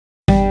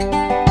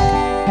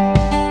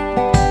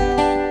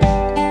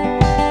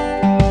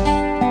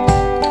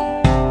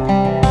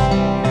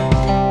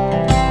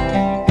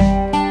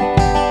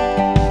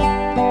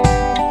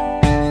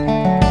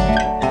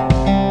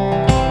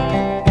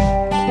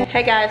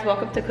Hey guys,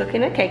 welcome to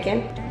Cooking and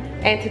Caking.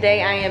 And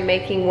today I am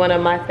making one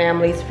of my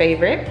family's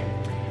favorite,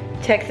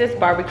 Texas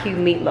barbecue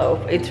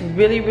meatloaf. It's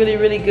really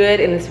good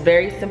and it's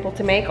very simple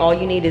to make. All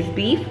you need is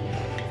beef,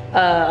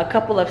 a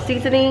couple of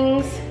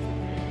seasonings,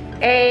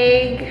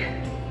 egg,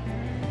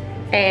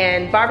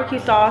 and barbecue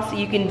sauce.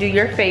 You can do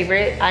your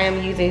favorite. I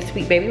am using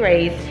Sweet Baby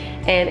Ray's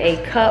and a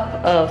cup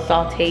of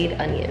sauteed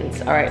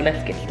onions. All right,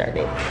 let's get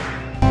started.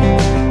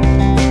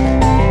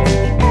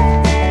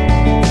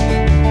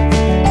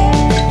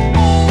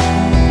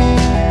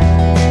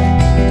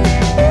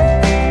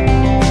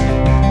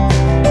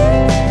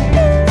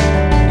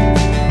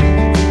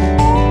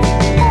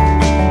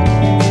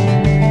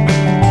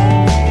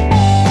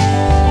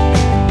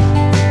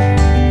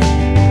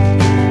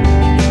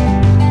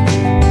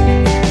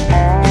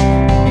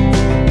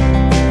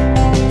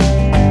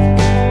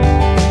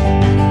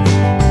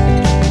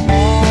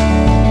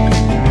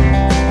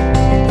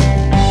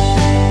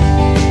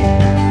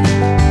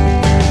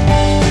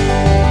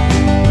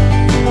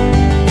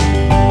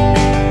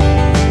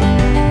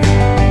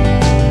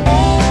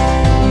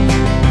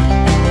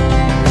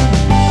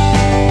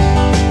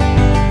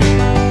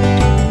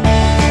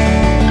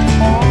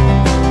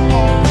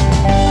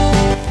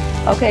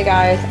 Okay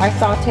guys, I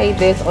sauteed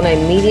this on a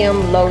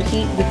medium-low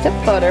heat with some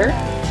butter,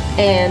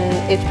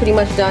 and it's pretty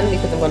much done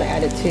because I'm going to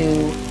add it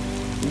to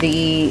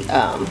the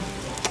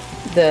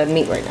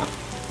meat right now.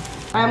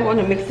 I'm going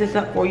to mix this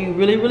up for you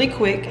really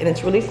quick, and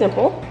it's really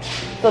simple.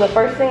 So the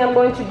first thing I'm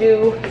going to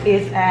do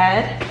is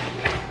add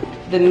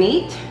the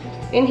meat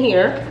in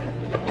here,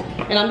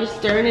 and I'm just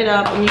stirring it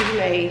up. I'm using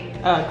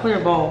a clear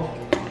bowl,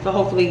 so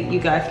hopefully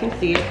you guys can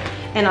see it.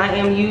 And I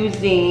am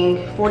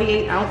using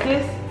 48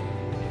 ounces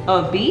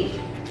of beef,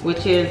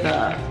 which is 3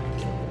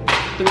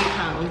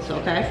 pounds,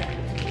 okay?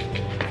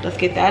 Let's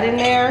get that in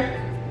there.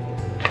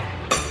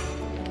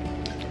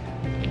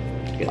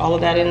 Get all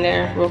of that in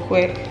there real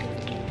quick.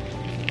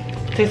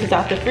 Take this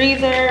out the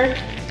freezer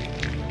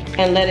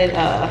and let it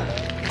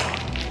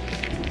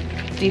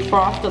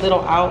defrost a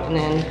little out, and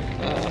then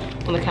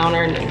on the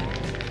counter, and then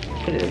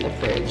put it in the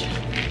fridge.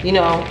 You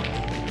know,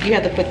 you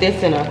have to put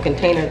this in a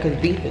container because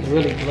beef is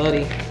really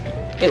bloody.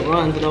 It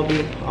runs, and it'll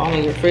be all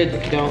in your fridge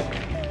if you don't.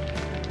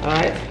 All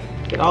right.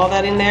 Get all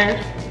that in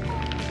there.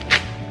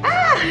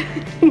 Ah!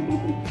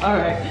 All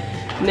right,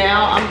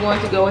 now I'm going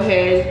to go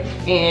ahead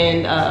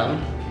and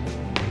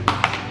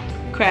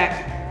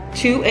crack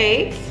 2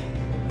 eggs.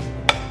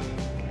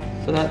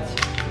 So that's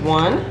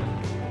 1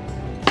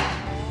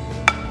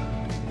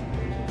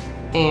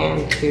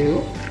 and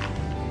 2.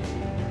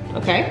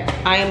 Okay,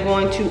 I am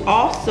going to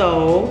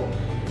also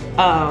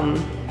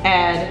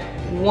add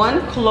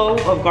 1 clove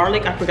of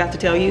garlic. I forgot to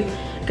tell you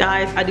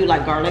guys, I do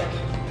like garlic.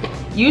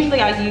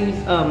 Usually I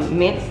use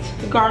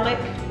minced garlic,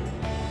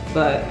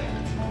 but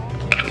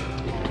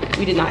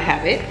we did not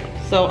have it.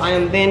 So I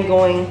am then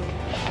going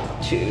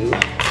to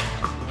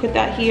put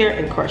that here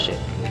and crush it.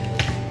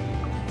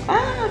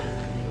 Ah,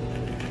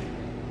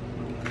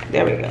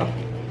 there we go.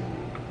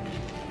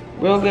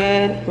 Real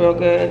good, real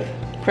good.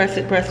 Press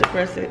it, press it,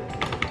 press it.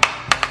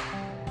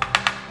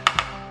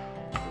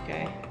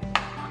 Okay.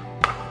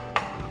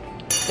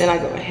 Then I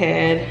go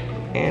ahead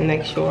and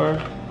make sure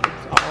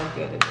it's all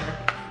good in there.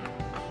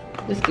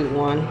 Just do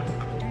 1.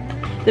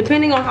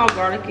 Depending on how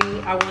garlicky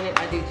I want it,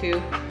 I do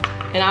 2.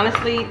 And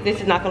honestly,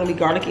 this is not gonna be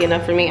garlicky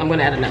enough for me. I'm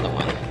gonna add another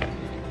 1.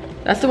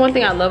 That's the one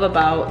thing I love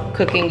about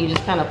cooking. You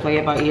just kind of play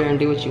it by ear and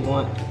do what you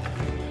want.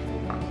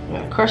 I'm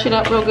gonna crush it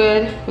up real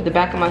good with the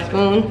back of my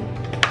spoon.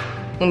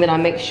 And then I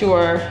make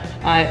sure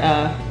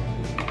I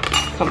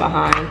come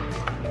behind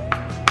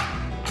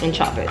and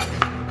chop it.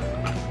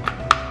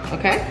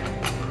 Okay?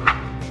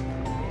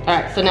 All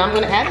right, so now I'm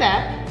gonna add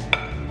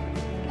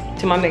that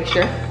to my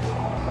mixture.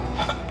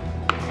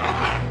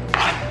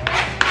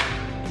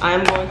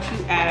 I'm going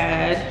to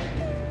add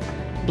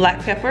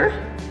black pepper.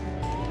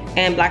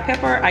 And black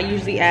pepper, I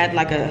usually add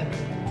like a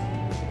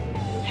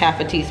half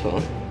a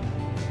teaspoon.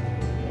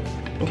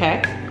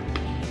 Okay?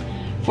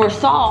 For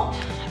salt,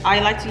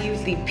 I like to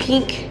use the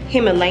pink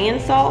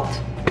Himalayan salt.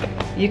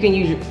 You can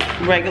use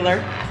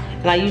regular,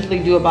 and I usually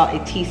do about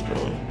a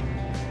teaspoon.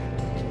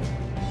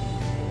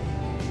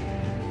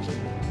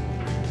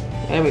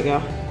 There we go.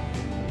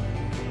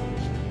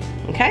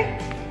 Okay?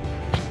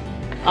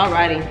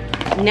 Alrighty.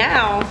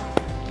 Now,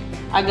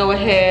 I go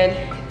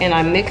ahead and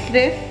I mix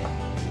this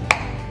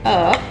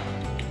up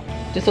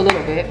just a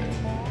little bit.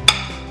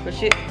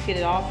 Push it, get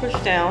it all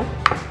pushed down.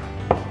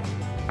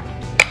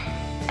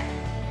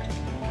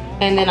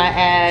 And then I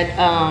add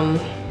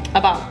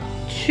about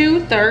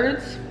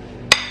 2/3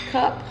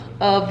 cup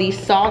of the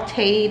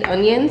sauteed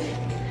onions.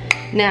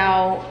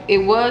 Now, it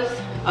was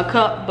a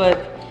cup,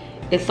 but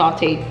it's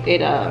sauteed,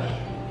 it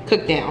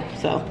cooked down.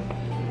 So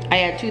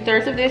I add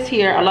 2/3 of this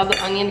here. I love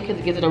the onion because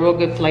it gives it a real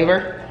good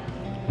flavor.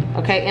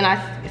 Okay, and I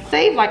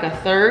save like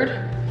 1/3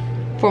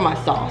 for my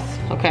sauce,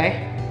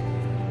 okay?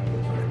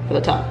 For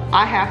the top.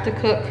 I have to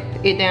cook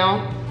it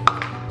down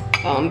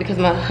because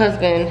my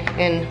husband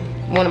and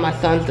one of my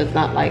sons does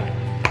not like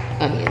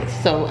onions.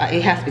 So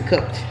it has to be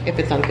cooked if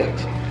it's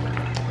uncooked.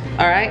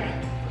 All right,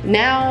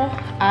 now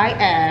I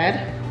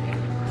add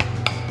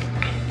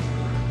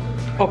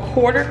a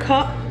 1/4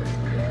 cup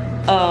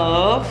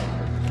of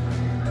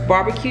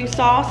barbecue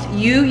sauce.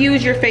 You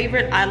use your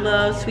favorite. I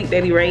love Sweet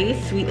Baby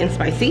Ray's, sweet and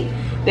spicy.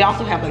 They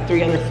also have like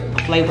 3 other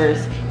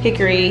flavors.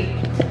 Hickory.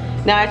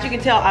 Now as you can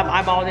tell, I'm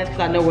eyeballing this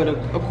because I know what a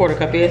 1/4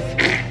 cup is.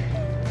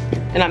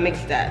 And I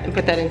mix that and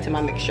put that into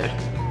my mixture.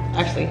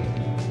 Actually,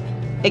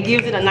 it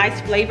gives it a nice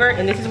flavor,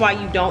 and this is why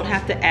you don't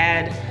have to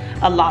add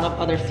a lot of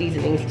other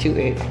seasonings to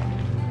it.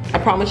 I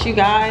promise you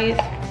guys,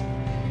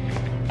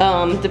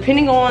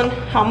 depending on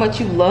how much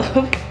you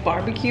love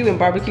barbecue and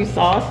barbecue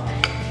sauce,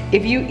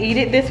 if you eat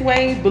it this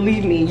way,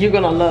 believe me, you're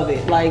gonna love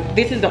it. Like,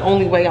 this is the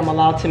only way I'm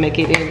allowed to make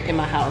it in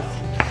my house.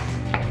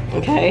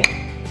 Okay?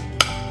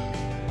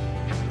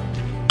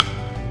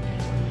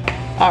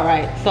 All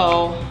right,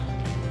 so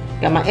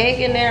got my egg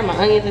in there, my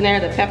onions in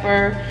there, the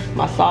pepper,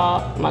 my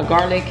salt, my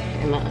garlic,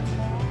 and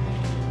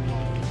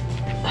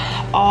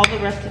all the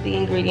rest of the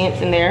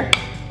ingredients in there.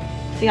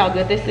 See how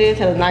good this is?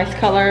 Has a nice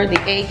color. The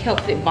egg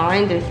helps it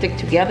bind and stick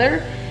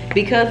together.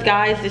 Because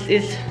guys, this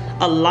is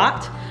a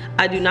lot,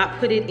 I do not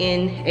put it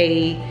in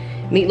a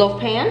meatloaf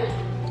pan.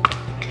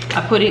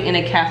 I put it in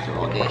a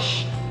casserole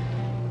dish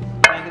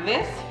like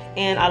this,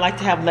 and I like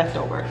to have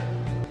leftover.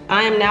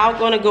 I am now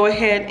going to go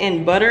ahead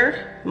and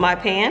butter my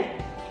pan.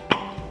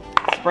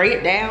 Spray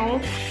it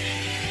down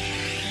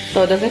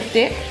so it doesn't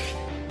stick.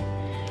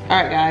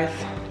 All right guys,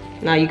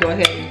 now you go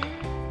ahead and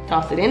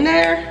toss it in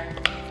there.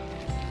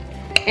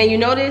 And you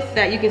notice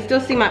that you can still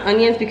see my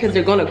onions because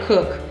they're gonna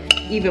cook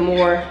even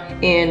more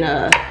in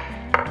the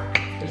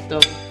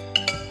stove.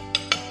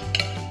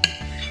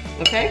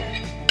 Okay?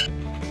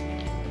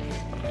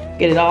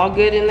 Get it all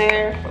good in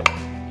there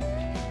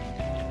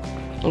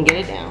and get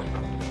it down.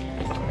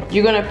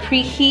 You're gonna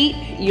preheat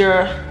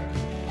your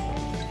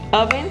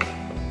oven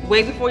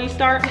way before you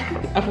start,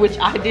 of which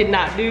I did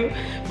not do,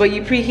 but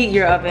you preheat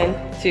your oven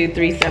to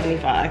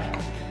 375.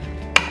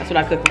 That's what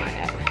I cook mine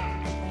at.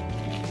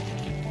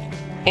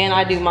 And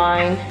I do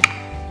mine,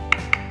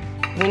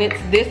 when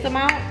it's this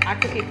amount, I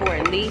cook it for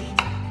at least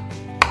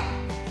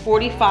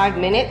 45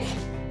 minutes.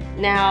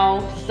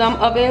 Now, some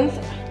ovens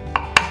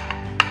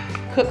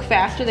cook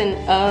faster than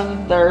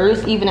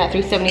others, even at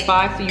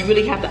 375, so you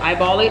really have to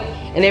eyeball it.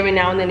 And every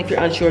now and then, if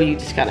you're unsure, you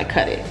just kind of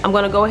cut it. I'm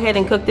gonna go ahead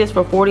and cook this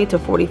for 40 to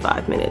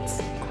 45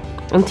 minutes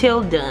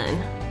until done.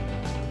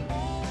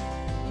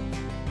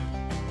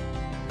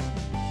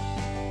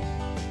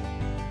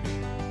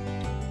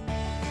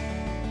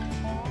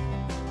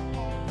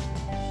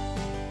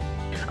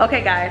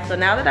 Okay guys, so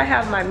now that I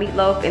have my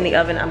meatloaf in the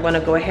oven, I'm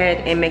gonna go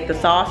ahead and make the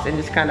sauce and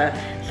just kind of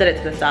set it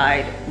to the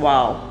side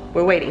while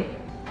we're waiting.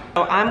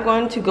 So I'm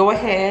going to go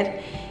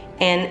ahead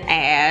and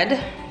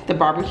add the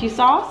barbecue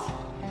sauce.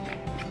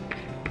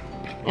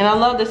 And I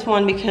love this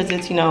one because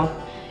it's, you know,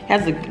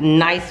 has a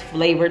nice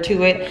flavor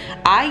to it.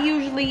 I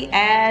usually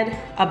add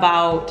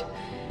about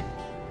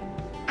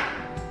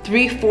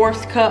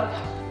 3/4 cup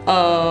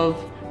of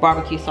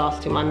barbecue sauce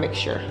to my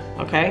mixture,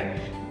 okay?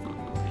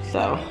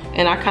 So,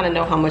 and I kind of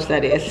know how much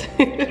that is.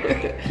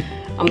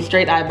 I'm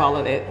straight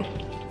eyeballing it,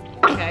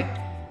 okay?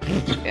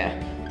 Yeah,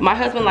 my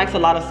husband likes a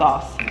lot of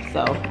sauce,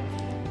 so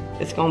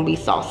it's gonna be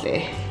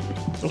saucy,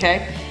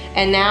 okay?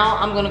 And now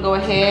I'm gonna go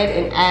ahead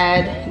and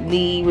add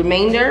the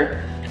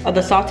remainder of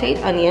the sauteed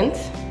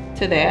onions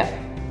to that.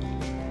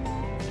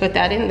 Put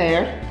that in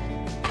there,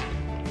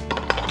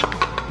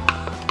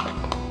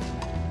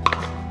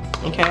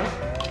 okay?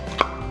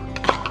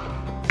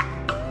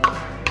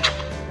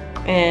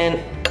 And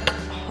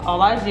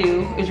all I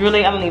do is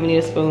really, I don't even need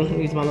a spoon. I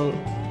use my little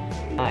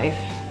knife.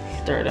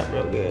 Stir it up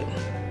real good.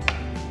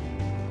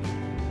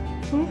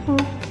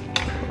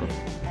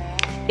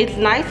 It's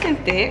nice and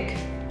thick.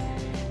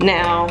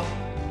 Now,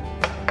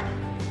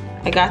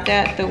 I got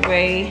that the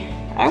way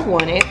I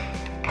want it.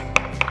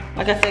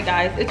 Like I said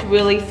guys, it's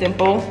really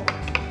simple.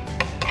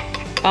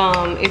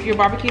 If your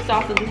barbecue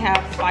sauce doesn't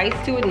have spice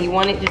to it and you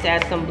want it, just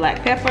add some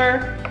black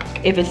pepper.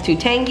 If it's too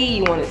tangy,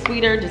 you want it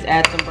sweeter, just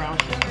add some brown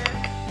sugar.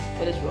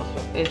 But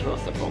it's real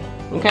simple,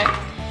 okay?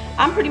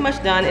 I'm pretty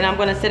much done, and I'm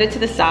gonna set it to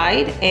the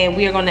side, and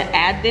we are gonna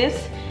add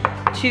this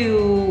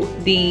to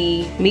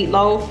the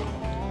meatloaf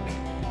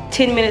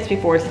 10 minutes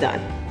before it's done.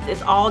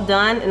 It's all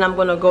done, and I'm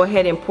gonna go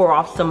ahead and pour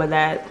off some of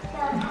that,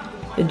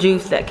 the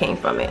juice that came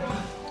from it.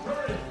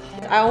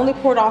 I only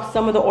poured off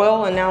some of the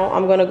oil, and now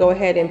I'm gonna go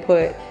ahead and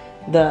put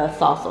the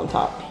sauce on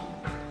top.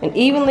 And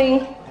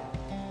evenly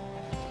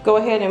go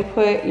ahead and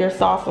put your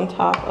sauce on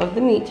top of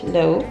the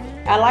meatloaf.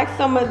 I like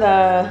some of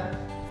the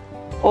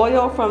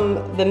oil from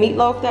the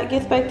meatloaf that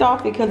gets baked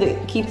off because it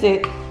keeps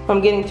it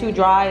from getting too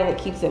dry and it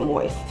keeps it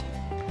moist.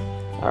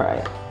 All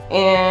right,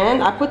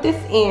 and I put this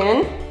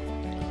in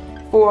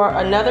for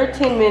another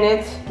 10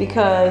 minutes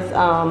because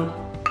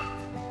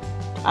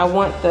I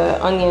want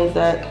the onions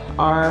that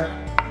are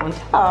on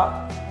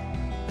top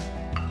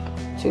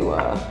to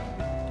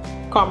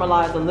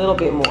caramelize a little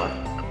bit more.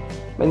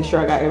 Making sure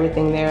I got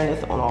everything there and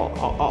it's on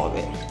all of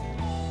it.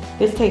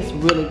 This tastes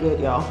really good,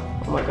 y'all.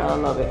 Oh my God, I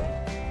love it.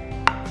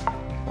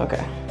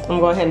 Okay, I'm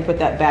gonna go ahead and put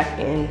that back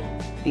in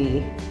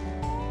the,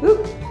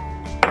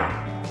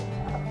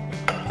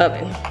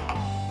 oven.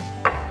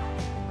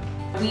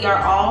 We are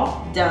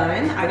all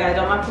done. I got it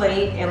on my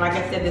plate, and like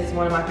I said, this is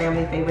one of my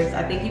family favorites.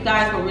 I think you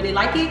guys will really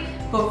like it.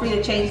 Feel free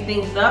to change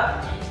things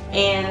up,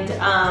 and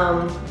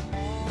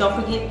don't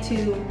forget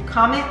to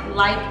comment,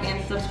 like,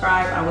 and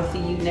subscribe. I will see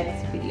you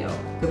next video.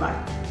 Goodbye.